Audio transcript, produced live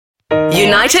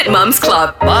United Mums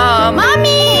Club.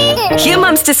 Mommy! Here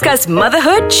mums discuss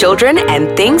motherhood, children,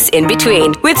 and things in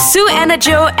between. With Sue Anna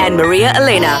Joe and Maria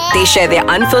Elena. They share their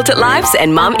unfiltered lives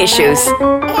and mom issues.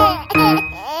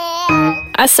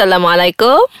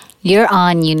 Assalamualaikum. You're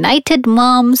on United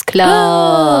Moms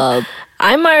Club.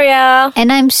 I'm Maria.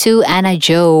 And I'm Sue Anna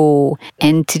Joe.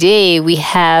 And today we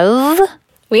have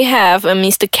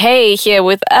Mr. K here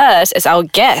with us as our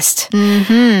guest.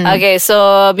 Okay,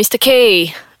 so Mr.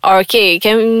 K, or K,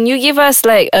 can you give us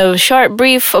like a short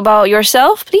brief about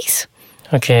yourself, please?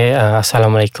 Okay,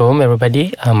 Assalamualaikum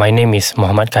everybody. My name is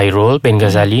Muhammad Khairul bin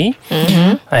Ghazali,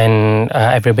 and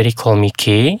everybody call me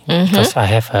K because I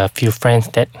have a few friends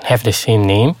that have the same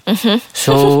name.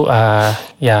 So,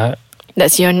 yeah.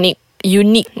 That's your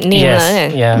unique name.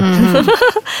 Yes, yeah.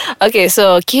 Okay,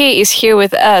 so K is here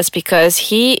with us because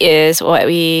he is what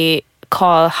we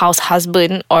call house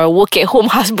husband or work at home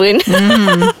husband.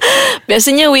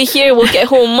 Biasanya we hear work at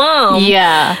home mom.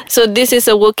 Yeah. So this is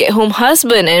a work at home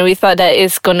husband, and we thought that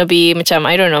it's gonna be macam,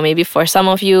 I don't know, maybe for some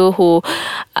of you who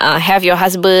have your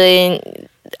husband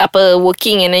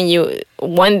working and then you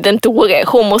want them to work at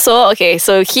home also. Okay,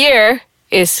 so here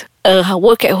is a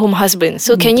work at home husband.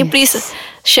 So can you please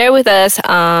share with us,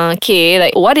 Kay,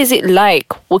 like what is it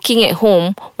like working at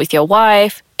home with your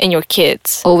wife and your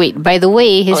kids? Oh wait, by the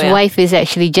way, his wife is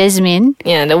actually Jasmine.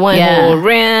 Yeah, the one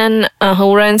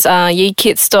who runs Ye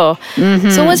Kids store.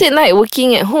 So what's it like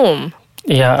working at home?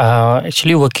 Yeah,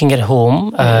 actually working at home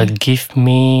give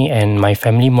me and my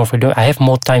family more freedom. I have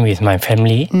more time with my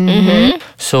family.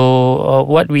 So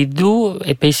what we do,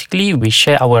 basically we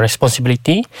share our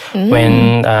responsibility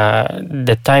when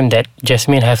the time that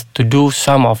Jasmine has to do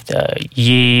some of the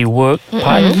Ye work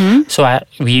part. So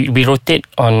we rotate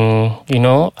on,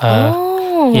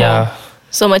 yeah.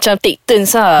 So macam take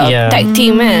turns tag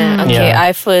team Okay,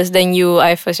 I first, then you,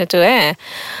 I first macam tu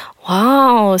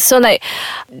Wow. So like,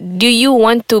 do you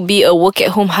want to be a work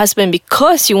at home husband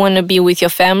because you want to be with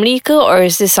your family ke, or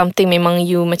is this something memang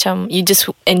you macam you just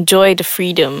enjoy the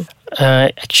freedom?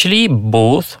 Actually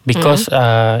both, because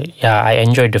I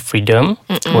enjoy the freedom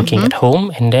working at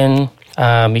home, and then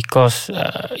because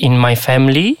in my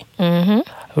family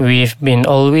we've been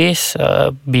always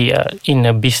be in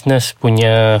a business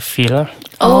punya field.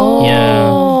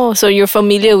 So you're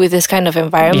familiar with this kind of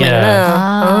environment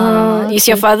lah. Is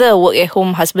your father a work at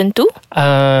home husband too?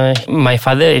 My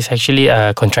father is actually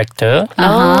a contractor.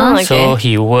 Okay. So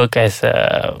he work as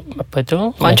a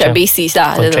contract basis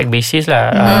lah.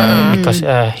 Because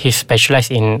he's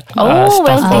specialised in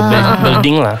stuff for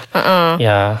building lah.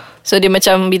 Yeah. So dia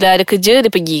macam bila ada kerja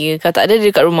dia pergi ke, kalau tak ada dia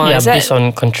dekat rumah. Yeah, based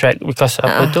on contract, because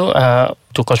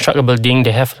to construct a building they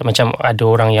have macam ada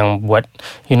orang yang buat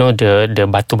the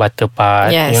batu-bata part,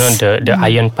 the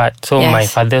iron part. So my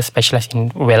father specialised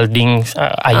in welding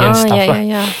iron stuff lah.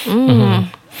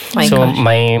 So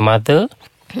my mother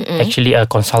actually a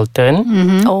consultant.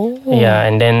 Yeah,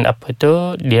 and then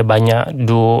dia banyak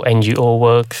do NGO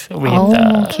works with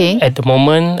at the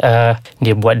moment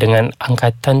dia buat dengan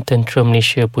Angkatan Tentera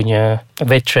Malaysia punya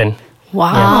veteran.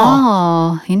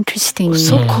 Wow, interesting.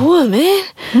 So cool, man.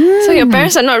 So your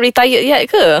parents are not retired yet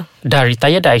ke? Dah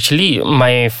retired dah. Actually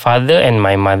my father and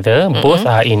my mother both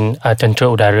are in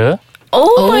Tentera Udara.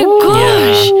 Oh my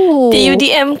gosh.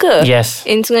 TUDM ke? Yes.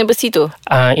 In Sungai Besi tu?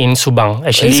 In Subang.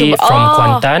 Actually from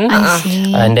Kuantan.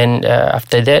 And then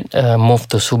after that moved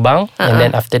to Subang. And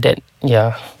then after that,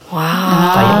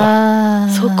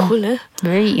 Wow. So cool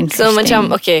Very interesting. So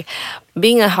macam, okay,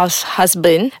 being a house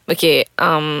husband, okay,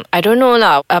 I don't know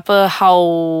lah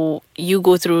how you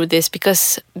go through this,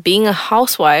 because being a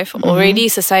housewife, already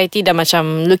society dah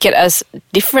macam look at us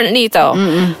differently tau.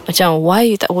 Macam, why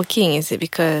you tak working? Is it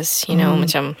because,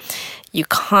 macam you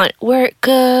can't work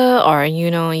ke, or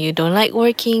you don't like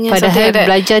working? Padahal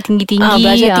belajar tinggi-tinggi.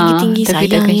 Belajar tinggi-tinggi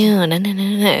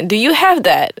sayangnya. Do you have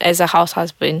that as a house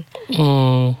husband?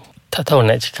 Tak tahu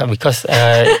nak cakap, because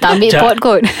tak ambil pot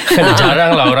kot.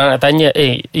 Jarang lah orang nak tanya,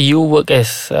 you work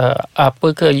as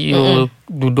apa ke, you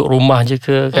duduk rumah je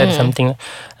ke, kan, something.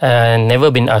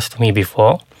 Never been asked to me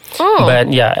before.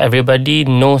 But yeah, everybody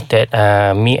knows that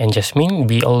me and Jasmine,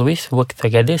 we always work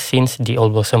together since the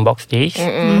Old Blossom Box days.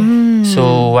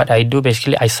 So what I do,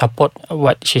 basically I support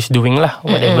what she's doing lah,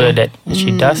 whatever that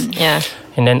she does.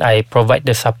 And then I provide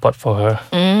the support for her.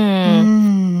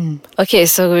 Okay,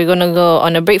 so we're gonna go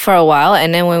on a break for a while,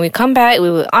 and then when we come back, we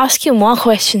will ask you more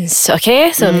questions.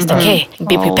 Okay, so Mr. K,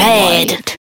 be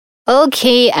prepared.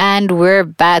 Okay, and we're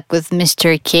back with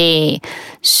Mr. K.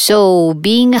 So,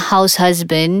 being a house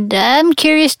husband, I'm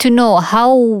curious to know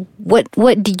what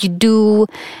did you do,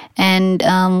 and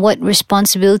what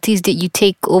responsibilities did you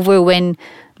take over when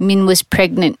Min was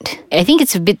pregnant. I think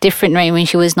it's a bit different, right, when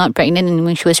she was not pregnant and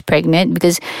when she was pregnant,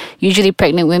 because usually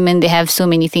pregnant women, they have so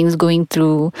many things going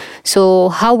through.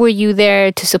 So how were you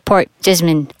there to support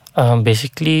Jasmine?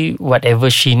 Basically,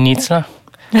 whatever she needs lah.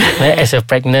 Right, as a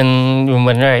pregnant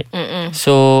woman, right?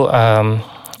 So,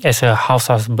 as a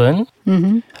house husband,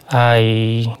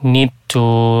 I need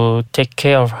to take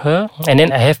care of her, and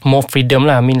then I have more freedom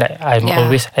lah. I mean, like I'm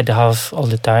always at the house all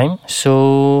the time.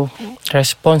 So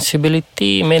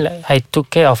responsibility, I mean, like I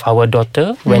took care of our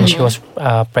daughter when she was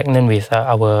pregnant with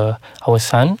our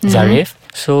son Zarif.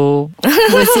 So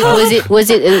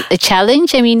was it a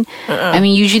challenge? I mean,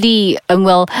 usually,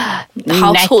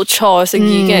 household chores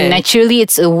again. Naturally,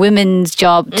 it's a women's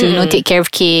job to take care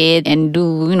of kid and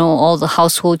do all the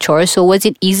household chores. So was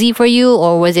it easy for you,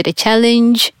 or was it a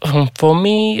challenge? For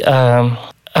me,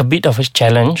 a bit of a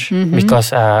challenge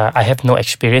because I have no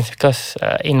experience. Because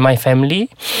in my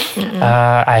family,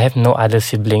 I have no other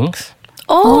siblings.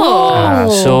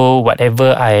 So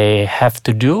whatever I have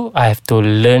to do, I have to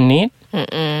learn it.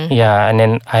 Yeah, and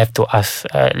then I have to ask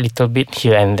a little bit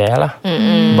here and there lah.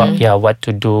 But what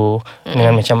to do.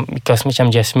 Dengan because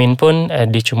Jasmine pun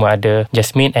dia cuma ada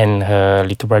Jasmine and her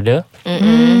little brother.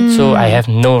 So I have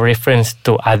no reference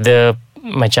to other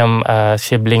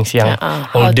siblings yang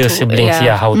older siblings.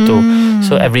 How to.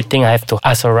 So everything I have to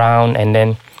ask around, and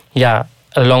then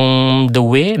along the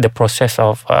way, the process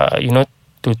of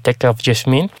to take care of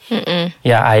Jasmine.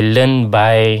 I learn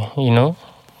by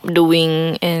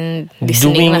doing and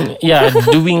listening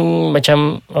doing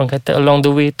macam orang kata along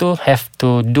the way tu have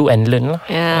to do and learn lah.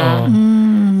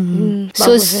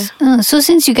 So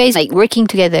since you guys like working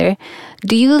together,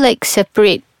 do you like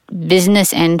separate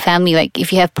business and family? Like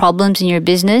if you have problems in your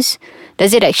business,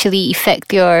 does it actually affect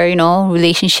your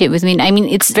relationship with me? I mean,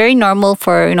 it's very normal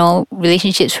for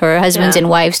relationships for husbands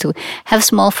and wives to have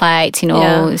small fights,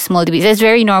 small debates. That's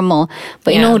very normal.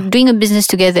 But doing a business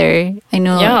together,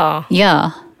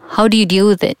 how do you deal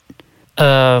with it?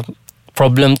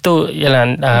 Problem tu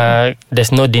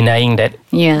there's no denying that.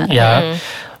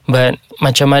 But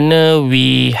macam mana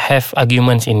we have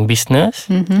arguments in business,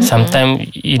 sometimes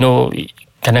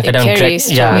kadang-kadang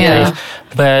carries, drag.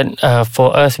 But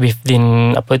for us, we've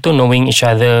been knowing each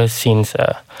other since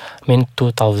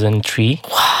 2003.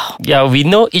 Wow. Yeah, we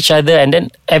know each other, and then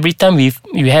every time we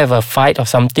have a fight or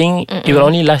something, it will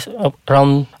only last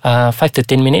around 5 to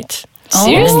 10 minutes.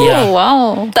 Seriously?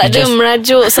 Wow. Tak ada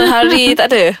merajuk sehari,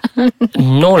 tak ada?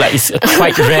 No, it's a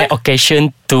quite rare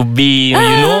occasion to be,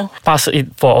 pass it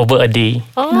for over a day.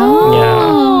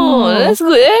 That's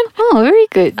good, eh? Oh, very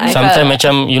good. Sometimes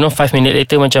 5 minutes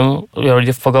later, we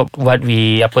already forgot what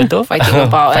we fighting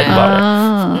about. Fight about.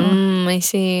 I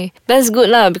see. That's good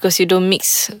lah, because you don't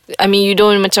mix. I mean, you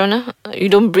don't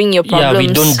you don't bring your problems. Yeah, we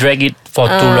don't drag it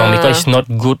for too long, because it's not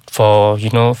good for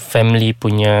family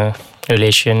punya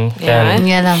relation.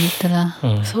 Yalah, betul lah.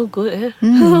 So good, eh?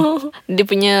 Dia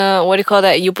punya, what do you call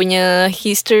that? You punya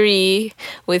history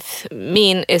with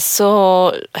Min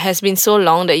has been so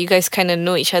long that you guys kind of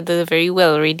know each other very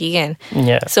well already, kan?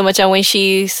 Yeah. So macam when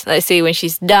she's, let's say when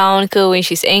she's down ke, when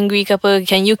she's angry ke apa,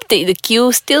 can you take the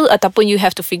cue still, ataupun you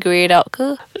have to figure it out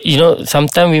ke?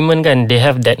 Sometimes women kan, they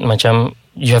have that macam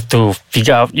you have to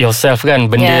figure out yourself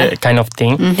kan, benda kind of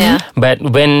thing. But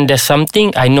when there's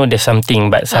something, I know there's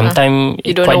something, but sometimes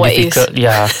you don't quite know what difficult.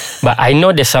 But I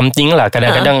know there's something lah.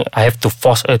 Kadang-kadang I have to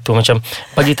force her to macam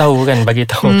bagi tahu.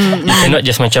 You cannot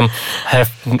just macam have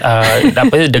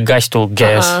the guys to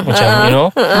guess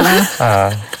macam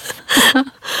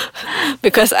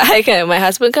Because my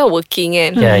husband kan working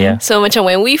kan. So macam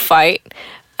when we fight,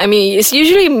 I mean, it's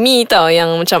usually me tau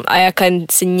yang macam I akan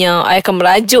senyap, I akan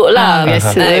merajuk lah.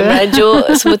 Biasa.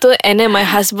 Merajuk semua tu. And then my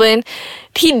husband,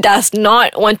 he does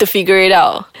not want to figure it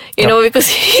out.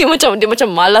 Because dia macam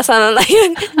malas nak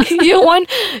layan. You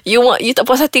tak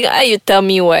puas hati kan, you tell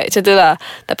me what. Macam tu lah.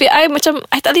 Tapi I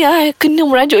tak boleh, I kena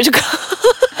merajuk juga.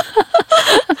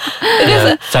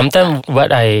 Sometimes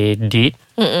what I did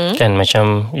kan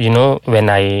macam when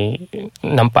I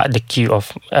nampak the cue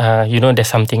of there's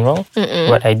something wrong,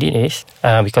 what I did is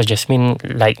because Jasmine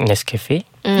like Nescafe,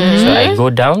 so I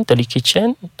go down to the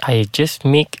kitchen, I just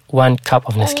make 1 cup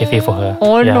of Nescafe for her.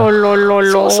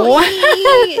 So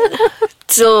sweet.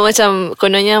 So macam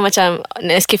kononnya macam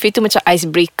Nescafe tu macam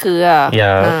icebreaker lah.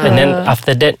 And then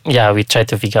after that we try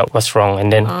to figure out what's wrong,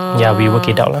 and then we work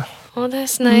it out lah. Oh,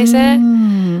 that's nice, eh?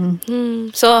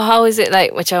 So how is it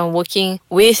like macam working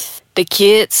with the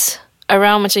kids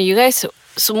around? Macam you guys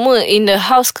semua in the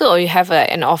house ke, or you have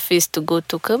an office to go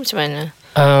to ke? Macam mana?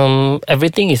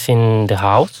 Everything is in the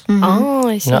house. Oh,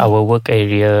 I see. Our work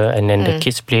area and then the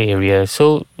kids play area.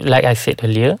 So like I said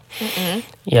earlier,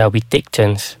 we take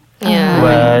turns.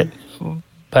 Yeah.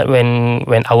 But when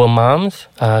our moms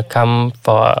come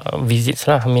for visits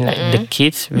lah, I mean like the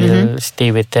kids will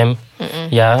stay with them.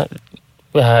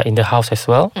 In the house as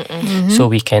well. So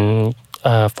we can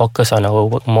focus on our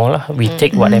work more lah. We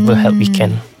take whatever help we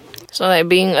can. So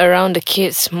like being around the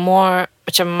kids more.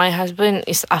 Macam my husband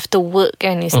is after work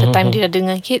kan, is the time dia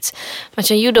dengan kids.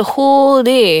 Macam you the whole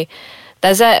day.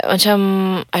 Does that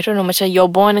macam, I don't know, macam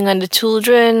you're born dengan the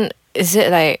children? Is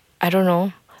it like, I don't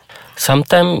know.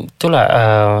 Sometimes tu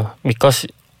lah, because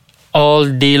all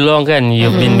day long kan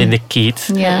you've been with the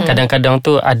kids. Kadang-kadang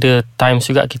tu ada times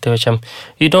juga kita macam,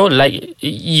 you know, like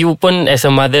you pun as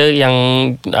a mother yang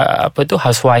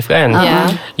housewife kan,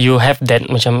 you have that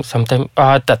macam sometimes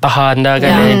tak tahan dah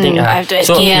kan, anything. I have to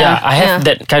so escape. I have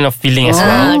that kind of feeling as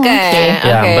well. Okay.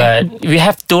 But we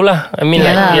have to lah. I mean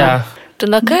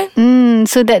Itulah kan.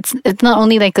 So it's not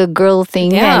only like a girl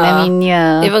thing. Yeah. Kan? I mean,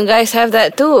 even guys have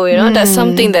that too. You know, that's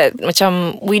something that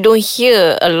macam we don't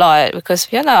hear a lot because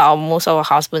most of our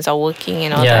husbands are working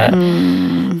and all that.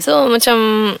 So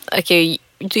macam, okay,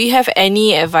 do you have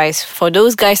any advice for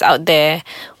those guys out there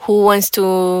who wants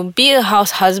to be a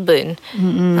house husband?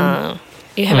 Do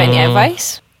you have any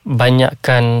advice?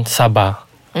 Banyakkan sabar.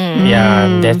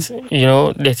 That's, you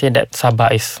know, they say that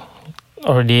sabar is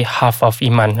already half of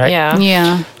iman, right?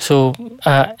 Yeah. So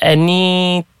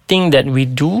anything that we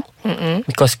do,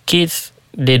 because kids,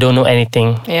 they don't know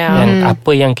anything, and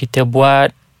apa yang kita buat,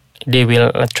 they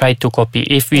will try to copy.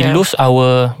 If we lose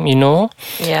our, you know,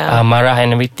 marah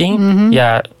and everything,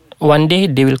 one day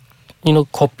they will, you know,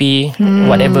 copy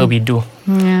whatever we do.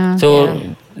 So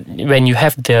when you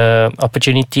have the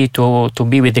opportunity to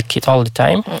be with the kids all the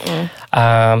time,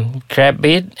 grab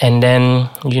it and then,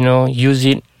 you know, use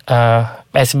it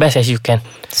as best as you can.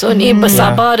 So ni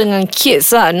bersabar dengan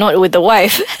kids lah, not with the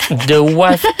wife. The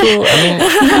wife tu, I mean,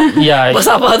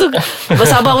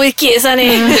 bersabar with kids lah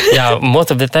ni.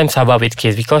 Most of the time sabar with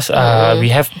kids because we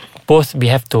have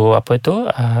to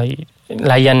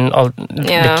layan all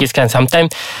the kids kan.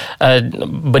 Sometimes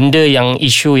benda yang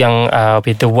issue yang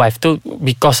with the wife tu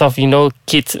because of, you know,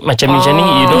 kids macam ni,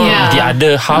 you know, the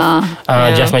other half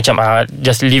just macam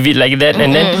just leave it like that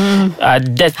and then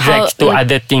that drags to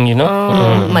other thing, you know.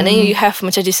 Maknanya you have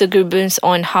macam disagreements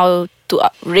on how to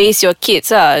raise your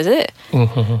kids lah, is it?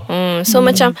 So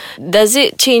macam, does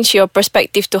it change your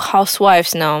perspective to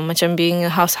housewives now, macam being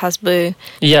a house husband?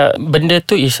 Benda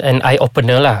tu is an eye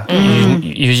opener lah.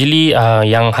 Usually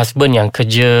yang husband yang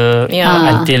kerja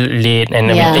until late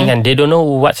and everything, and they don't know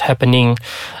what's happening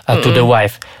to the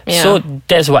wife. So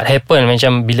that's what happen.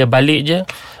 Macam bila balik je,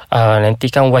 nanti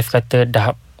kan wife kata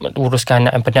dah uruskan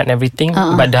anak penat and everything,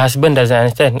 but the husband doesn't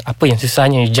understand apa yang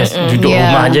susahnya, you just duduk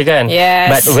rumah je kan.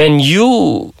 But when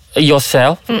you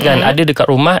yourself kan ada dekat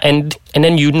rumah and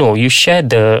then you know you share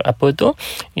the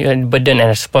your burden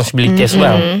and responsibility as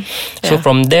well. So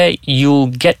from there you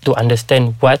get to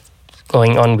understand what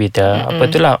going on with the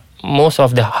most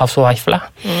of the housewife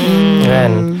lah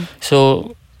kan.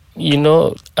 So you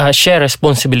know, share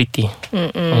responsibility.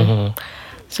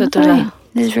 So itulah.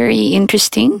 This is very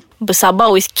interesting.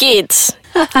 Bersabar with kids.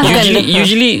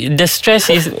 Usually the stress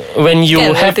is when you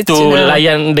have to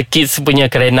layan the kids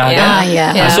punya kerana kan.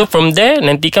 So from there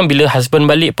nanti kan bila husband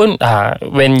balik pun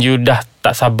when you dah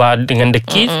tak sabar dengan the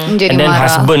kids and then marah.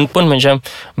 Husband pun macam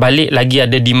balik lagi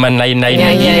ada demand lain-lain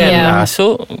lagi kan.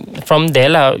 So from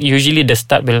there lah usually the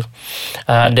start will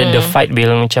the fight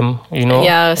will macam, you know,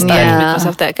 start because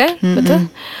of that kan.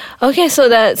 Betul. Okay, so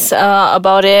that's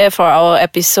about it for our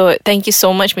episode. Thank you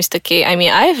so much, Mr. K. I mean,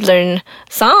 I've learned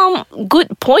some good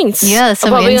points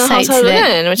some about being a house insights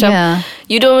husband. that, Macam,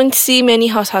 you don't see many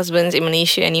house husbands in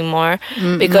Malaysia anymore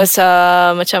because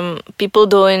macam people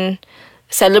don't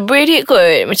celebrate it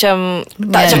kot. Macam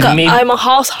tak cakap I'm a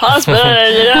house husband.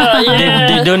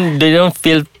 They don't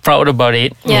feel proud about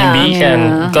it. Maybe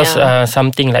kan because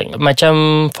something like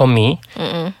macam for me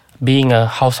being a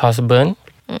house husband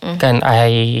kan,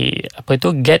 I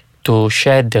get to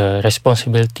share the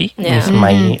responsibility with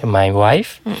my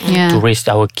wife to raise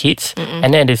our kids,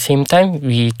 and then at the same time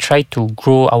we try to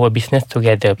grow our business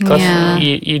together because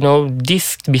you know,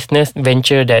 this business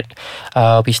venture that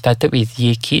we started with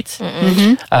Ye Kids,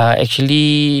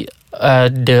 actually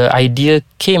the idea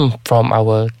came from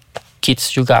our kids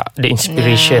juga, the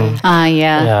inspiration.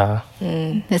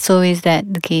 That's always the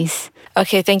case.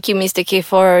 Okay, thank you, Mr. K,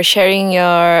 for sharing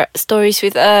your stories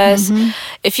with us.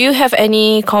 If you have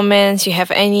any comments, you have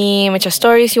any macam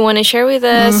stories you want to share with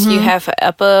us, you have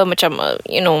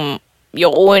you know,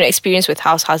 your own experience with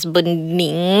house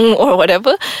husbanding or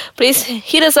whatever, please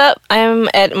hit us up. I'm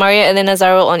at Maria Elena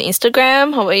Zaro on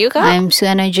Instagram. How about you, Kak? I'm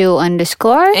Suana Jo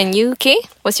 _. And you, Kay?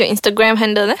 What's your Instagram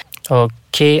handle?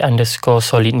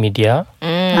 K_solid media.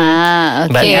 Okay.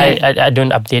 But I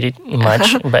don't update it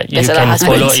much. But you Biasalah can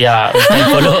husbands. follow. Yeah, you can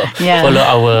follow follow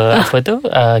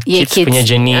our kids Kids. punya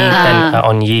journey kan,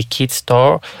 on Ye Kids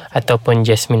Store ataupun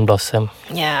Jasmine Blossom.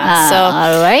 Yeah. So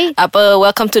alright.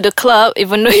 welcome to the club,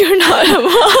 even though you're not a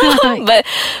mom. But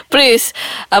please,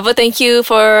 thank you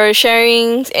for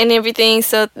sharing and everything.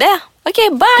 So yeah.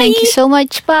 Okay, bye. Thank you so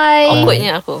much. Bye.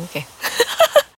 Awkwardnya aku. Okay.